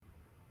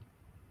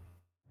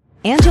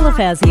Angela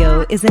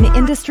Fazio is an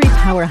industry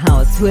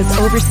powerhouse who has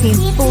overseen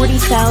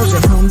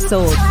 40,000 homes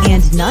sold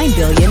and $9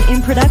 billion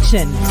in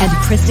production. And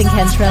Kristen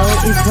Cantrell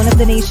is one of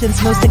the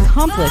nation's most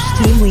accomplished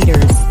team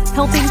leaders,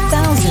 helping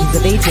thousands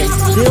of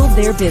agents build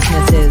their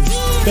businesses.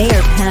 They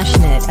are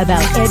passionate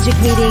about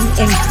educating,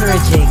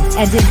 encouraging,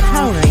 and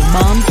empowering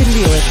moms in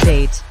real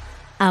estate.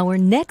 Our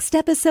next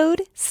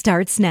episode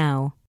starts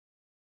now.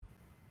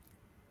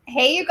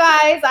 Hey, you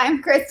guys,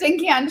 I'm Kristen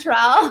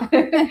Cantrell.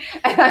 And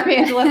I'm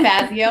Angela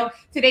Fazio.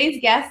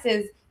 Today's guest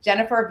is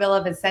Jennifer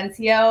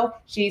Villavicencio.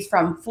 She's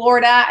from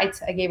Florida.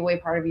 I gave away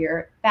part of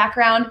your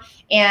background,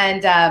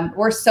 and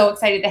we're so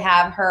excited to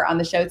have her on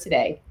the show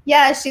today.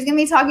 Yeah, she's going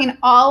to be talking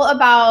all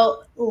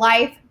about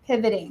life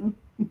pivoting.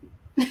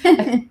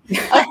 Okay,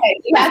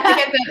 we have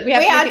to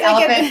get the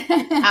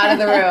elephant out of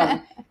the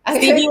room.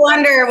 Stevie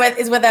Wonder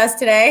is with us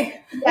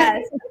today.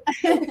 Yes.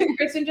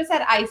 Kristen just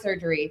had eye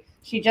surgery.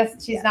 She's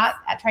not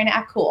trying to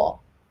act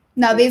cool.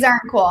 No, these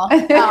aren't cool. So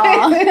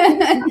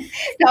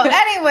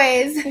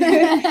anyways. So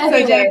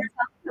Jennifer,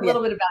 a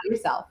little bit about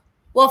yourself.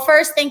 Well,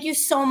 first, thank you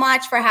so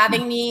much for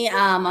having me.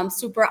 I'm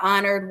super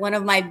honored. One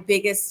of my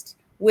biggest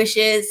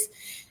wishes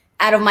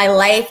out of my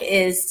life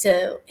is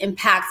to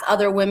impact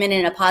other women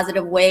in a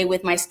positive way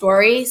with my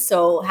story.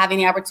 So having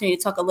the opportunity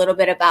to talk a little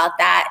bit about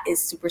that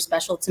is super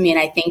special to me. And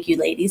I thank you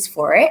ladies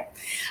for it.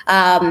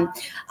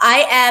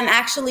 I am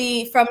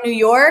actually from New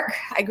York.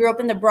 I grew up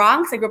in the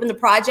Bronx. I grew up in the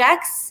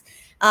projects.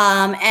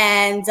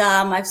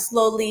 I've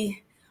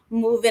slowly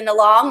moving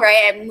along,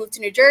 right? I moved to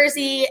New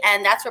Jersey,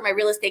 and that's where my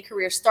real estate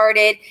career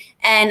started.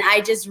 And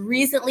I just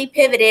recently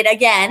pivoted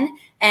again,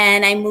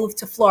 and I moved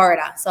to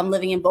Florida. So I'm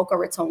living in Boca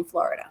Raton,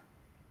 Florida.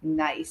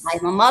 Nice.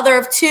 I'm a mother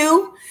of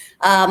two.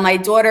 My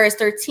daughter is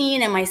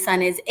 13 and my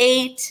son is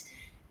 8.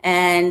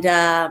 And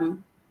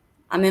I'm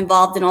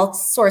involved in all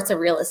sorts of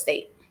real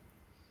estate.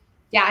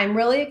 Yeah, I'm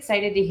really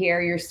excited to hear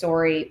your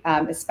story,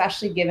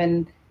 especially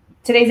given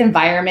today's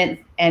environment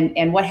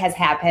and what has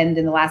happened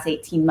in the last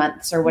 18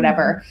 months or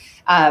whatever.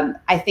 Mm-hmm.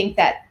 I think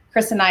that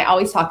Chris and I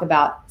always talk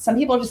about some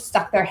people just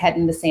stuck their head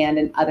in the sand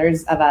and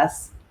others of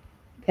us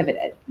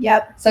pivoted.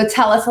 Yep. So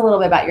tell us a little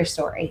bit about your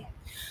story.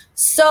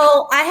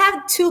 So I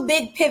have two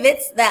big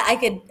pivots that I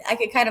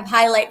could kind of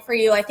highlight for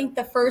you. I think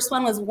the first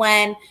one was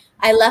when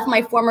I left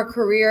my former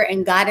career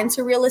and got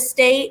into real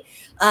estate.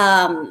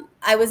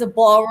 I was a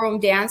ballroom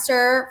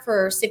dancer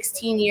for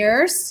 16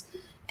 years,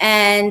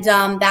 and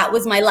that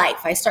was my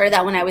life. I started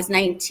that when I was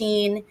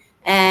 19,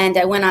 and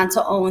I went on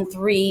to own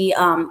 3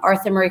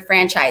 Arthur Murray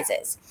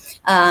franchises.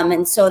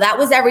 And so that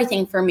was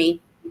everything for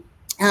me.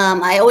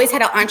 I always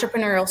had an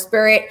entrepreneurial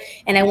spirit,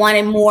 and I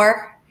wanted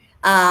more.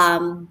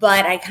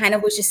 But I kind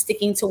of was just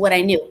sticking to what I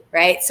knew,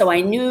 right? So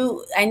I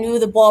knew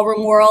the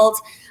ballroom world.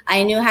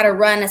 I knew how to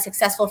run a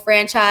successful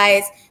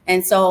franchise.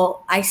 And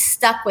so I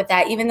stuck with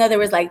that, even though there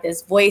was like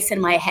this voice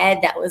in my head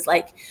that was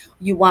like,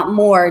 you want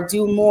more,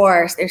 do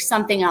more. There's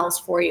something else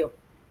for you.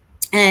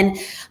 And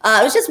it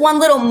was just one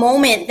little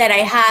moment that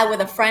I had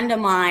with a friend of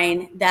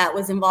mine that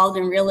was involved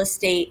in real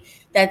estate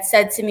that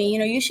said to me,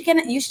 you should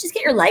just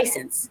get your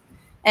license.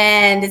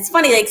 And it's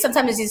funny, like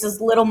sometimes there's these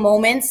little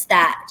moments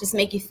that just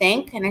make you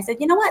think. And I said,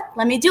 you know what?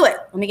 Let me do it.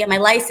 Let me get my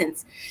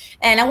license.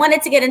 And I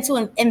wanted to get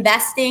into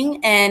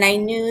investing. And I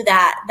knew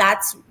that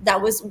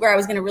was where I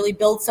was going to really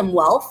build some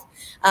wealth,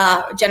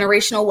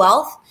 generational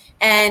wealth.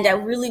 And I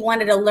really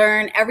wanted to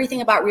learn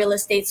everything about real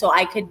estate so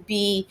I could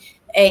be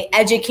an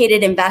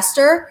educated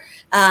investor.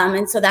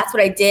 And so that's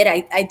what I did.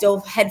 I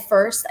dove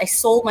headfirst. I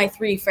sold my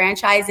 3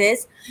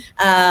 franchises,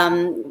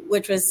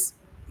 which was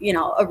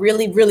a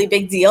really, really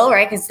big deal,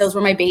 right? Because those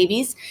were my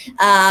babies.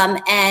 And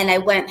I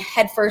went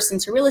headfirst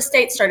into real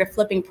estate, started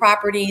flipping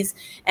properties,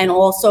 and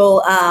also,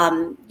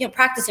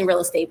 practicing real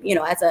estate,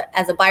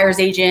 as a buyer's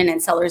agent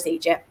and seller's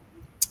agent.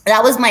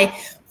 That was my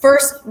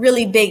first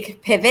really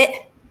big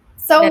pivot.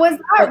 So was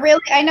that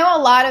really, I know a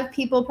lot of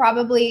people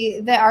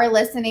probably that are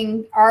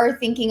listening are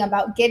thinking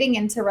about getting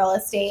into real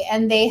estate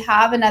and they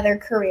have another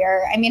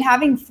career. I mean,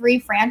 having 3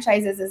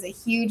 franchises is a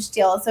huge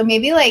deal. So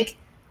maybe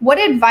what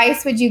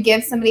advice would you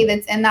give somebody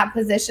that's in that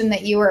position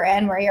that you were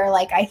in where you're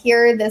like, I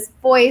hear this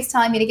voice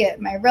telling me to get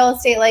my real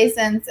estate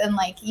license and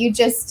you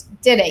just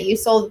did it. You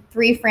sold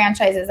 3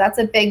 franchises. That's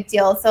a big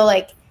deal. So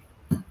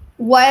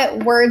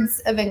what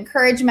words of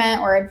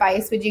encouragement or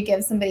advice would you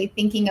give somebody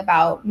thinking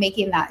about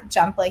making that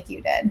jump like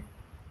you did?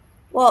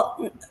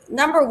 Well,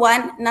 number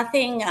one,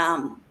 nothing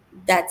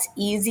that's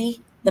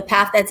easy. The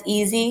path that's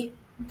easy,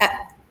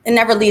 it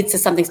never leads to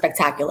something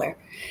spectacular.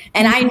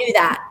 And I knew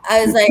that.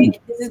 I was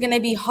like, this is going to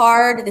be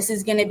hard. This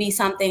is going to be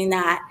something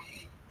that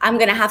I'm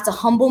going to have to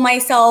humble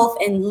myself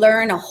and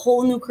learn a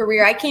whole new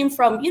career. I came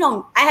from,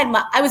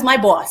 I was my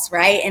boss,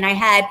 right? And I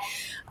had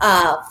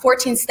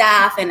 14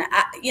 staff and,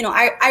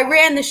 I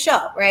ran the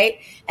show, right?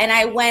 And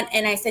I went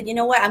and I said, you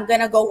know what? I'm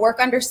going to go work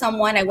under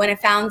someone. I went and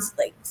found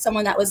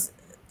someone that was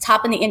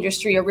top in the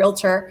industry, a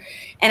realtor.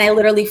 And I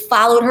literally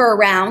followed her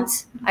around.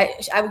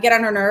 I would get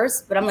on her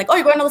nerves, but I'm like, oh,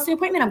 you're going to a listing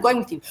appointment? I'm going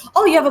with you.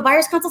 Oh, you have a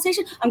buyer's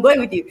consultation? I'm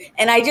going with you.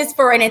 And I just,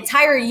 for an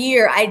entire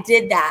year, I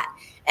did that.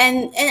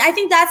 And I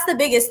think that's the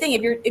biggest thing.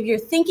 If you're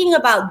thinking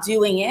about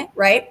doing it,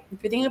 right?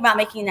 If you're thinking about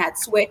making that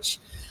switch,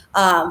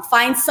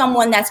 find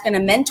someone that's going to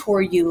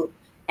mentor you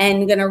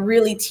and going to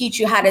really teach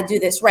you how to do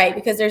this right.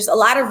 Because there's a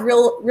lot of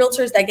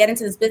realtors that get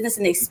into this business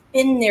and they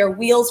spin their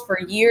wheels for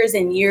years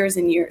and years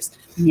and years.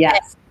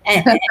 Yes.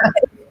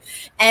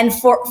 And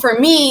for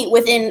me,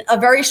 within a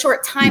very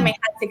short time, I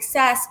had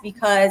success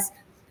because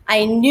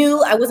I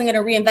knew I wasn't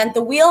going to reinvent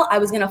the wheel. I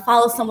was going to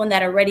follow someone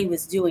that already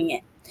was doing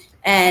it.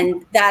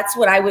 And that's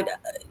what I would,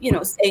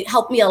 say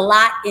helped me a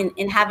lot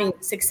in having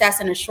success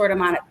in a short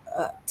amount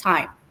of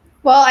time.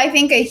 Well, I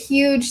think a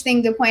huge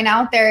thing to point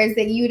out there is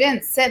that you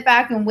didn't sit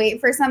back and wait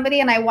for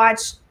somebody. And I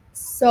watched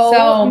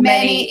so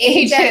many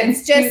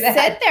agents just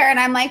sit there. And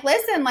I'm like,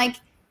 listen, like,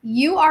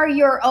 you are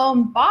your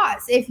own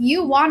boss. If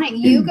you want it,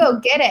 you go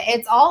get it.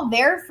 It's all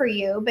there for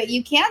you, but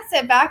you can't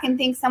sit back and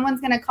think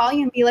someone's going to call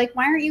you and be like,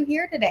 why aren't you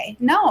here today?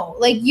 No,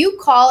 like, you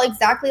call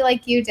exactly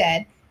like you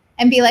did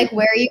and be like,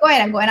 where are you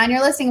going? I'm going on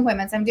your listing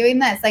appointments. I'm doing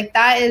this. Like,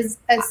 that is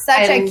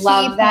such a key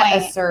love that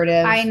point.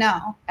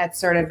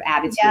 assertive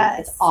attitude. Yes.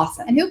 It's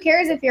awesome. And who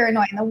cares if you're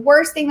annoying? The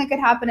worst thing that could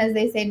happen is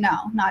they say,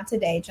 no, not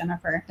today,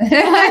 Jennifer. 100%.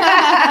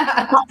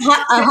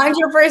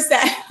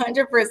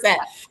 100%.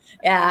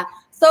 Yeah.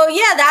 So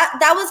yeah,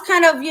 that was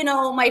kind of,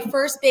 my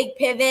first big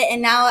pivot.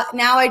 And now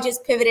I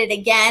just pivoted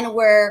again,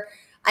 where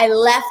I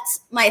left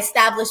my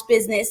established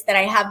business that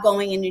I have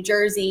going in New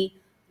Jersey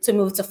to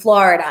move to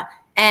Florida.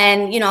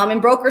 And, I'm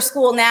in broker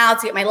school now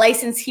to get my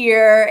license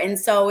here. And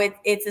so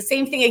it's the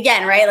same thing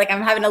again, right? Like,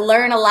 I'm having to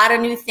learn a lot of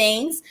new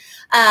things.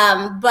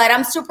 But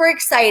I'm super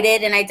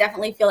excited. And I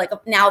definitely feel like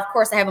now, of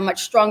course, I have a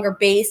much stronger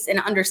base and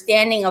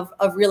understanding of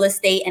real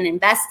estate and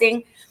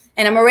investing.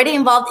 And I'm already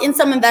involved in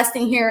some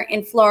investing here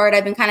in Florida.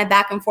 I've been kind of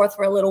back and forth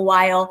for a little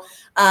while.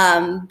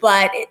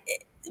 But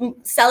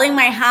selling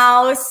my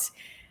house,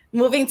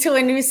 moving to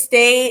a new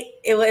state,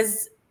 it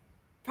was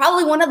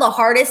probably one of the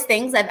hardest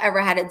things I've ever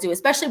had to do,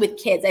 especially with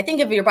kids. I think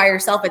if you're by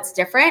yourself, it's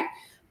different.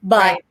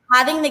 But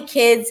having the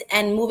kids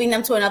and moving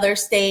them to another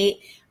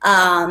state,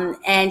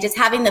 and just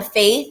having the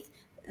faith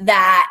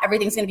that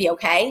everything's going to be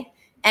okay.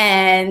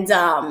 And,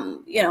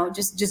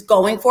 just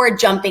going for it,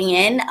 jumping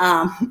in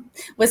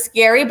was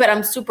scary, but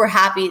I'm super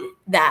happy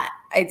that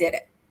I did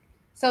it.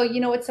 So,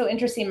 what's so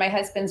interesting? My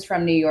husband's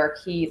from New York.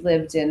 He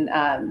lived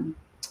in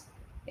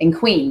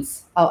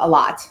Queens a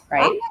lot,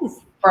 right? Oh, nice.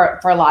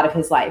 For a lot of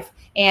his life.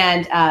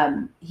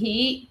 And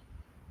he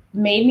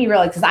made me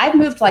realize, because I've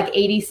moved like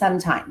 80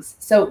 sometimes.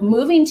 So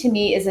moving to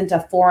me isn't a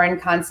foreign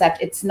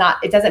concept.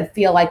 It doesn't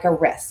feel like a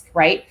risk,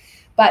 right?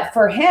 But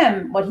for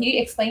him, what he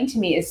explained to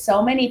me is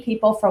so many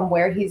people from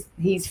where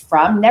he's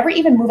from never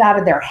even move out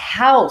of their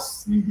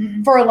house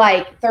for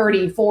like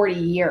 30, 40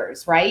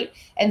 years, right?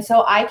 And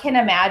so I can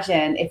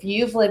imagine, if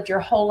you've lived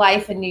your whole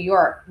life in New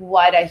York,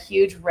 what a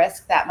huge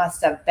risk that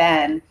must have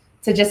been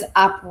to just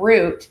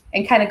uproot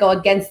and kind of go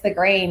against the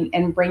grain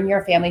and bring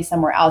your family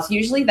somewhere else.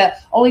 Usually the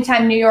only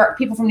time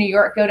people from New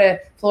York go to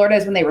Florida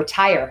is when they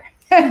retire.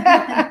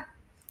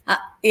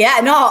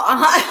 Yeah, no,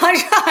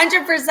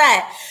 100%.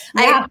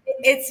 Yeah.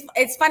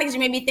 It's funny because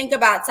you made me think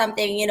about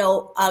something,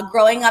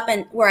 growing up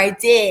and where I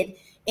did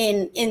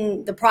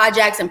in the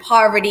projects and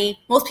poverty.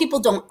 Most people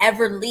don't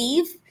ever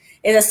leave.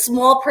 It's a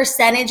small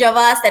percentage of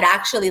us that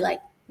actually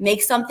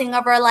make something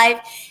of our life.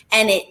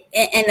 And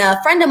a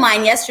friend of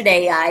mine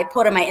yesterday, I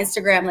put on my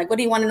Instagram, like, what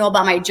do you want to know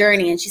about my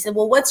journey? And she said,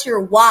 well, what's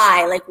your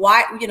why? Like,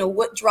 why,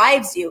 what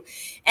drives you?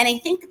 And I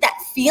think that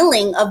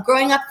feeling of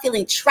growing up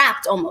feeling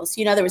trapped almost,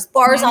 there was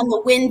bars on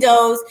the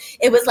windows.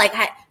 It was like,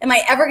 am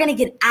I ever going to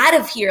get out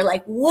of here?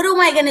 Like, what am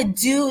I going to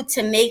do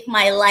to make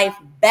my life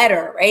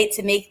better, right?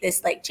 To make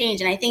this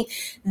change. And I think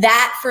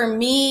that for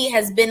me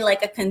has been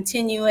like a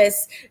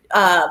continuous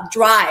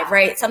drive,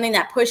 right? Something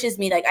that pushes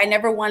me. Like, I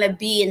never want to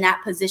be in that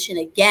position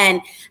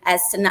again,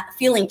 as to not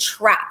feeling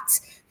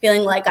trapped,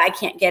 feeling like I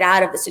can't get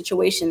out of the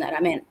situation that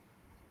I'm in.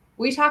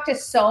 We talked to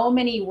so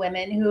many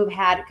women who have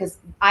had, because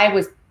I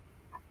was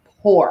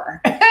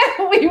poor.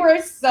 We were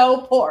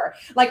so poor.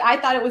 Like, I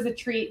thought it was a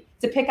treat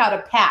to pick out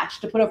a patch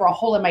to put over a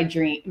hole in my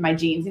jeans.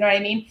 You know what I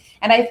mean?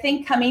 And I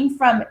think coming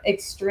from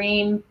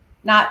extreme,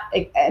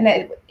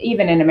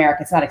 even in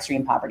America, it's not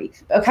extreme poverty,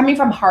 but coming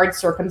from hard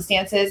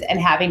circumstances and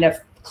having to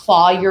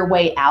claw your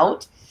way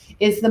out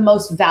is the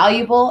most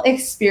valuable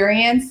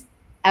experience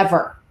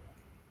ever.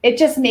 It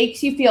just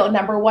makes you feel,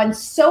 number one,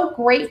 so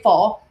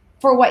grateful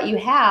for what you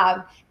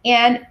have.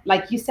 And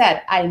like you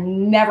said, I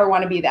never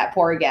want to be that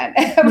poor again,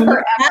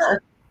 ever.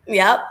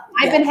 Yep.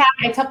 I've been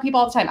happy. I tell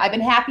people all the time, I've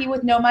been happy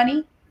with no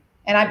money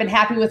and I've been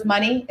happy with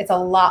money. It's a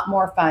lot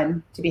more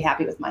fun to be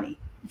happy with money.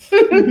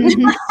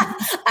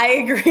 I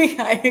agree.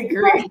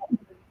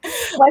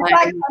 What's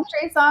that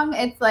country song?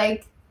 It's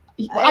like,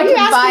 are you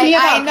asking me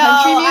about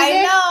country music?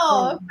 I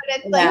know, but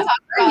it's like,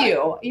 who are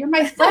you? You're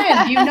my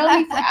friend. You know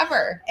me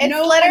forever. It's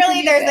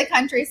literally, there's a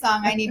country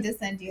song I need to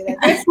send you.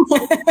 That's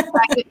what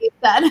you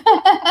said.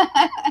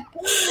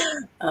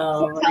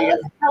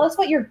 Tell us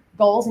what your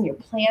goals and your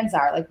plans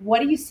are. Like,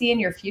 what do you see in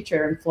your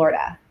future in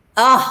Florida?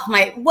 Oh,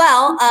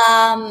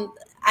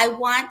 I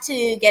want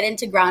to get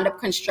into ground up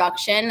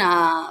construction.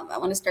 I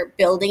want to start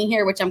building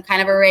here, which I'm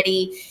kind of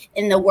already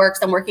in the works.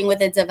 I'm working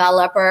with a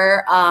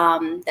developer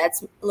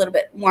that's a little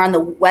bit more on the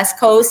West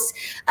Coast,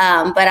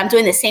 but I'm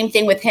doing the same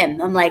thing with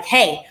him. I'm like,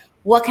 hey,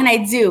 what can I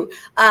do?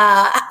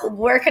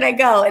 Where can I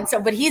go? And so,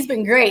 but he's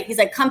been great. He's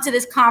like, come to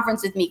this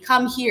conference with me,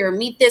 come here,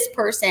 meet this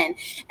person.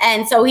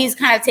 And so he's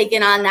kind of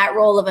taken on that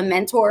role of a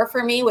mentor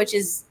for me, which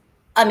is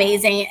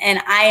amazing. And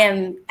I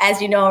am,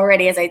 as you know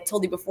already, as I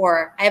told you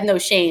before, I have no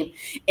shame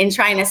in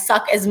trying to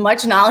suck as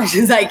much knowledge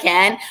as I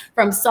can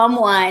from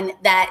someone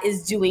that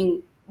is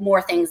doing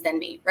more things than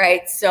me,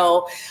 right?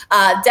 So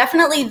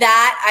definitely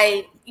that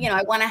I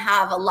want to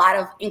have a lot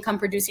of income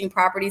producing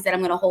properties that I'm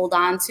going to hold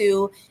on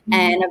to,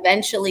 and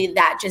eventually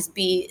that just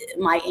be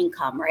my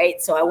income,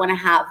 right? So I want to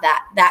have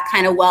that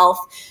kind of wealth,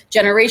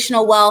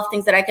 generational wealth,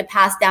 things that I could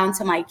pass down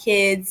to my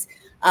kids.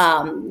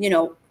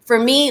 For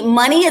me,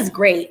 money is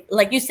great.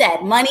 Like you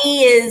said,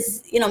 money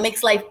is,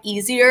 makes life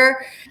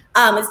easier.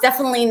 It's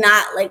definitely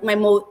not like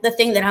the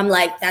thing that I'm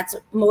like, that's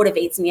what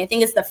motivates me. I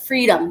think it's the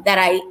freedom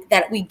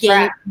that we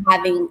gain from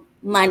having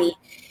money.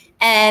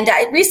 And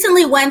I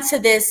recently went to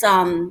this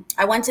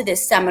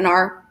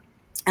seminar.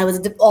 I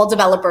was all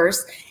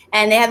developers,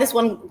 and they had this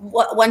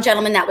one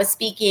gentleman that was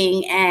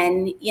speaking,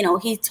 and,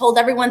 he told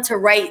everyone to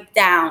write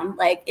down,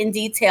 like, in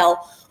detail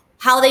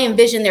how they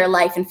envision their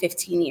life in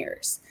 15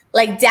 years,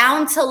 like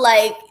down to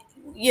like,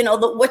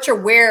 what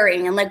you're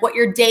wearing and like what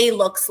your day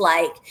looks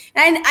like.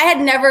 And I had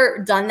never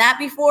done that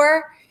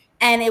before.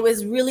 And it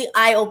was really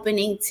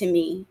eye-opening to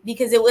me,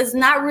 because it was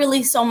not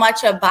really so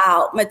much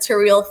about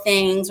material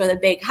things or the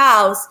big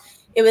house.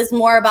 It was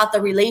more about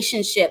the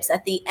relationships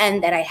at the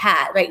end that I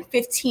had, right?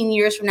 15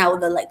 years from now,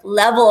 the like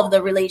level of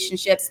the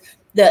relationships,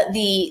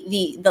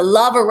 the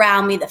love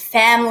around me, the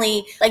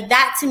family, like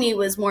that to me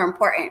was more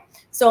important.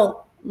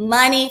 So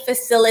money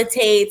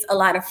facilitates a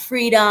lot of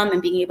freedom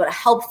and being able to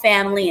help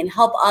family and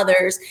help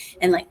others.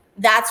 And like,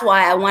 that's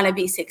why I want to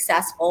be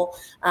successful.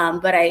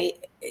 But I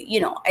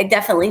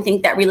definitely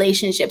think that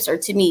relationships are,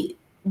 to me,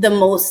 the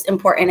most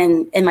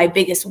important and my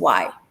biggest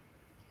why.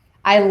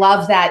 I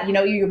love that.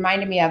 You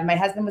reminded me of, my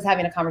husband was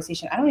having a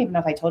conversation. I don't even know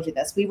if I told you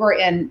this. We were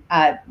in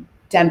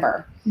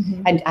Denver.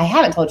 And I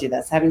haven't told you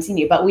this. I haven't seen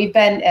you, but we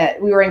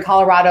were in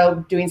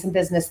Colorado doing some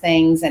business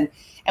things. And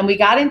my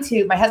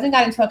husband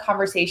got into a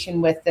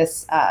conversation with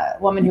this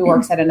woman who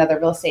works at another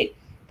real estate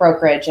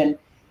brokerage. And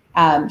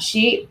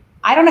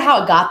I don't know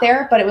how it got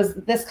there, but it was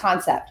this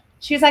concept.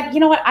 She was like, you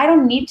know what? I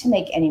don't need to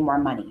make any more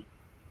money.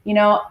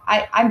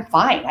 I'm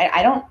fine.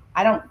 I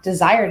don't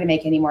desire to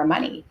make any more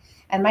money.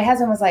 And my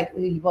husband was like,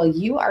 well,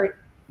 you are,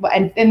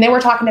 and they were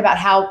talking about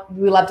how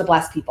we love to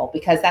bless people,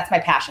 because that's my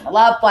passion. I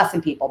love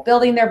blessing people,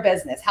 building their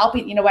business,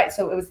 helping,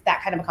 so it was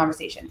that kind of a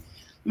conversation.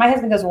 My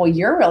husband goes, well,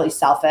 you're really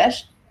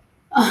selfish.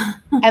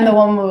 And the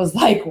woman was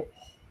like,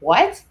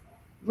 what?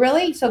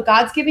 Really? So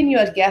God's giving you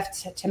a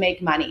gift to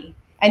make money,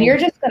 and you're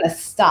just going to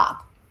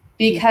stop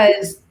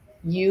because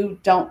you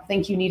don't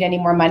think you need any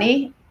more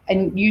money.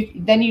 And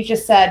you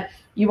just said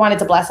you wanted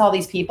to bless all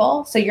these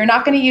people. So you're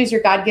not going to use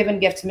your God-given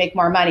gift to make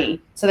more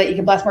money so that you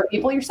can bless more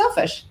people. You're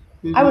selfish.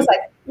 I was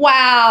like,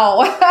 wow.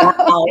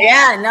 Wow.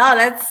 Yeah, no,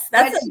 that's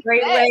a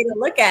great way to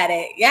look at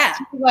it. Yeah.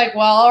 She's like,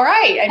 well, all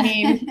right. I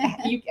mean,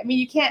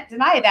 you can't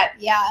deny that.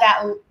 Yeah.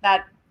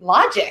 That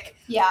logic.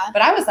 Yeah.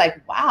 But I was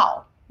like,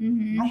 wow,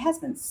 my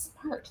husband's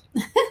smart.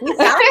 He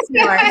sounds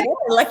smart.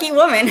 Lucky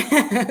woman.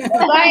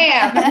 Well, I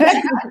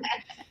am.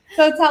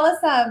 So tell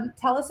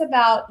us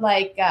about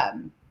like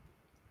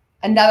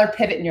another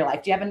pivot in your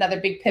life. Do you have another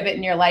big pivot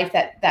in your life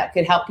that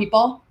could help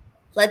people?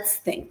 Let's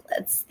think.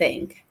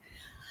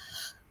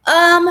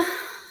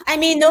 I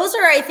mean, those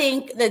are, I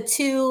think, the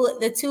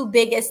two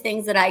biggest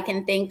things that I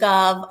can think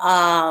of. Those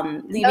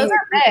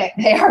are big.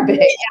 They are big.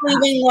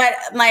 Leaving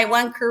my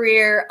one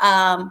career,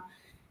 and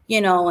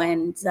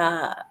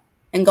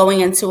going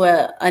into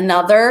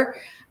another.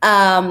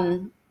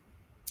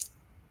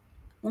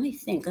 Let me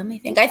think. I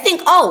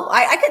think,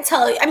 I could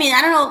tell you, I mean,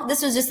 I don't know.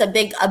 This was just a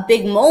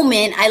big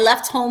moment. I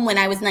left home when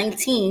I was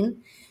 19.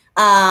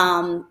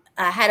 I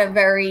had a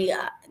very,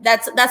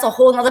 that's a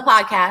whole nother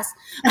podcast.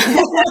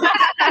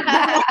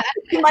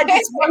 My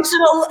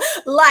dysfunctional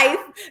life.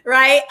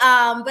 Right.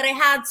 But I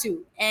had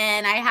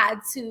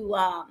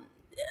to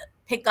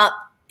pick up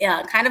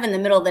kind of in the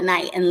middle of the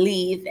night and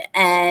leave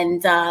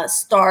and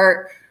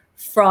start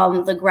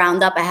from the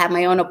ground up. I had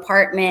my own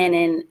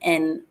apartment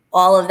and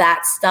all of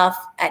that stuff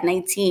at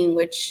 19,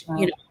 which,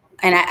 wow.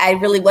 And I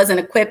really wasn't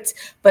equipped,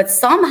 but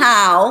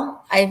somehow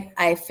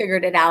I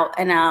figured it out.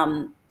 And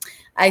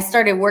I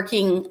started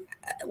working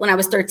when I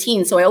was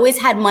 13. So I always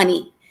had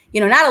money,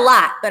 not a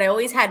lot, but I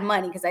always had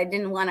money because I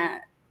didn't want to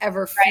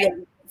ever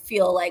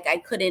feel like I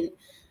couldn't,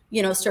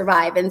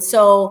 survive. And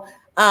so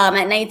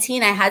at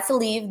 19, I had to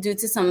leave due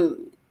to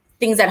some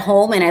things at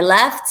home, and I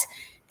left.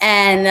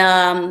 And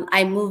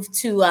I moved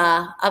to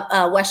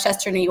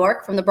Westchester, New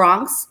York from the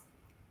Bronx.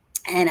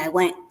 And I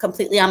went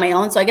completely on my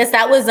own. So I guess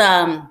that was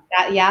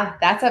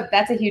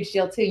that's a huge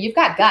deal too. You've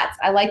got guts.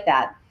 I like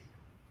that.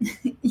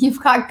 You've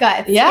got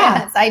guts. Yeah.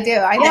 Yes, I do.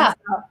 I think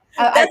so.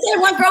 That's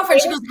like one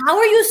girlfriend. She goes, "How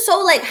are you so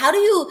like? How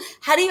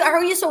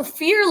are you so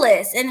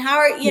fearless? And how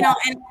are you know?"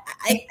 And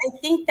I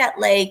think that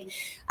like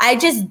I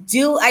just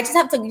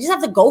have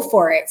to go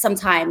for it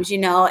sometimes, you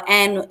know.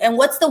 And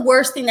what's the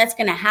worst thing that's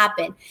going to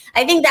happen?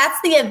 I think that's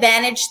the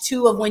advantage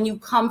too of when you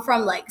come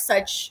from like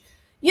such,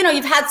 you know,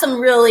 you've had some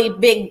really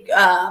big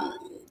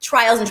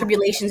trials and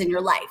tribulations in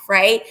your life,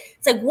 right?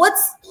 It's like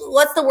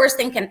what's the worst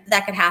thing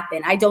that could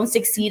happen? I don't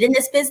succeed in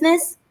this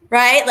business.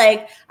 Right?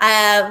 Like,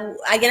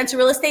 I get into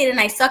real estate and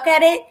I suck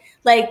at it.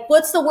 Like,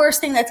 what's the worst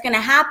thing that's going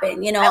to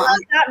happen? You know, I love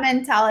that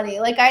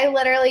mentality. Like, I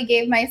literally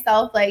gave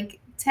myself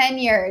like 10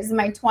 years in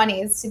my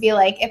 20s to be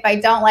like, if I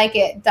don't like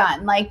it,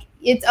 done. Like,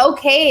 it's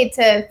okay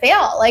to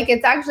fail. Like,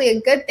 it's actually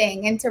a good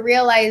thing. And to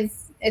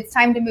realize it's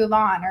time to move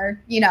on, or,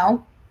 you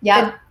know.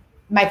 Yeah.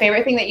 My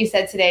favorite thing that you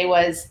said today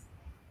was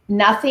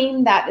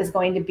nothing that is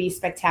going to be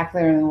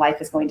spectacular in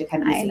life is going to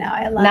come easy. I know.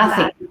 I love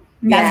nothing. that.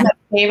 That's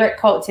my favorite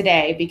quote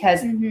today,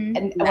 because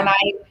when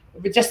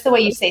just the way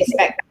you say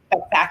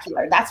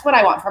spectacular, that's what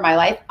I want for my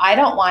life. I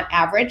don't want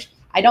average.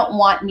 I don't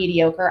want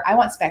mediocre. I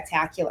want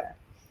spectacular.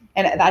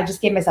 And I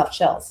just gave myself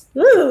chills.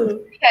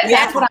 Ooh,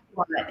 that's what I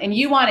want. And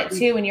you want it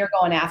too, and you're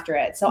going after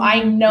it. So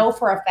I know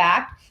for a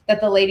fact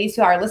that the ladies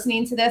who are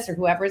listening to this, or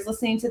whoever is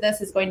listening to this,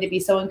 is going to be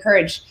so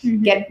encouraged.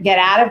 Get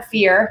out of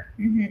fear.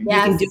 You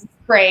can do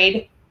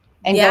afraid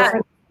and go for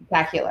the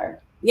spectacular.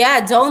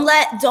 Yeah, don't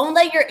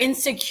let your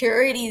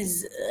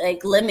insecurities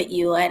like limit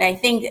you. And I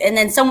think, and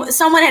then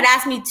someone had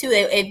asked me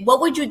too,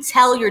 what would you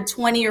tell your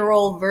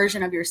 20-year-old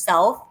version of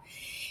yourself?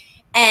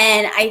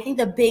 And I think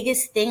the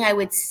biggest thing I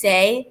would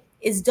say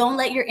is don't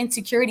let your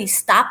insecurities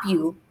stop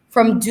you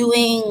from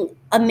doing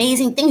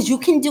amazing things. You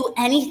can do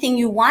anything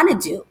you want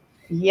to do.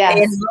 Yes.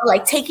 It's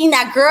like taking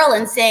that girl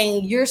and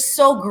saying, you're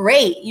so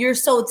great. You're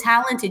so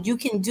talented. You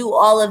can do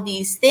all of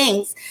these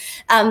things.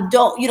 You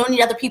don't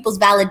need other people's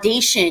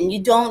validation. You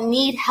don't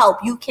need help.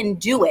 You can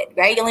do it,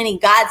 right? You only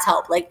need God's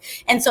help.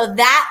 And so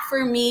that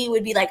for me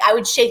would be like, I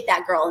would shake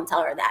that girl and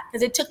tell her that,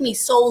 because it took me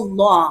so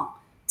long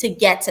to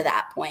get to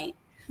that point.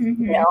 You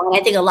know, and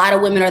I think a lot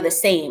of women are the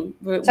same.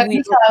 So until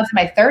I was in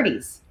my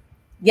 30s.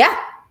 Yeah,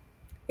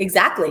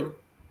 exactly.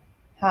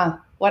 Huh.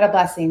 What a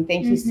blessing.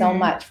 Thank you so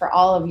much for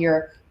all of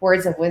your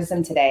words of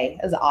wisdom today.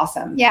 It was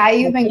awesome. Yeah,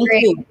 you've been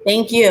great.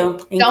 Thank you.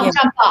 Don't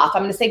jump off.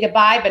 I'm going to say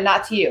goodbye, but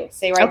not to you.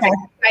 Stay right there.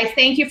 Guys,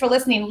 thank you for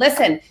listening.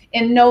 Listen,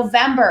 in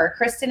November,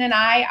 Kristen and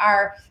I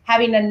are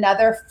having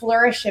another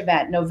Flourish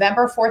event,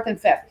 November 4th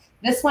and 5th.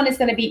 This one is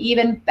going to be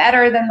even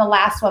better than the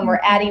last one. We're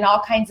adding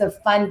all kinds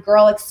of fun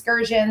girl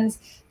excursions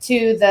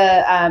to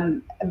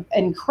the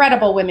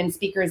incredible women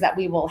speakers that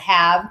we will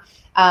have.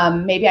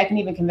 Maybe I can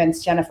even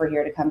convince Jennifer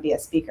here to come be a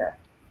speaker.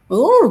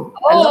 Ooh.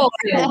 Oh,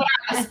 on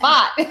the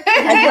spot.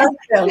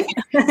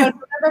 November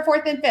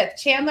 4th and 5th,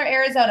 Chandler,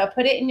 Arizona.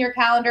 Put it in your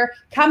calendar.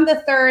 Come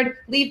the 3rd,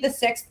 leave the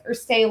 6th, or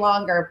stay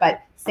longer, but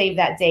save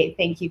that date.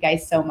 Thank you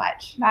guys so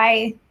much.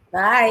 Bye.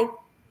 Bye.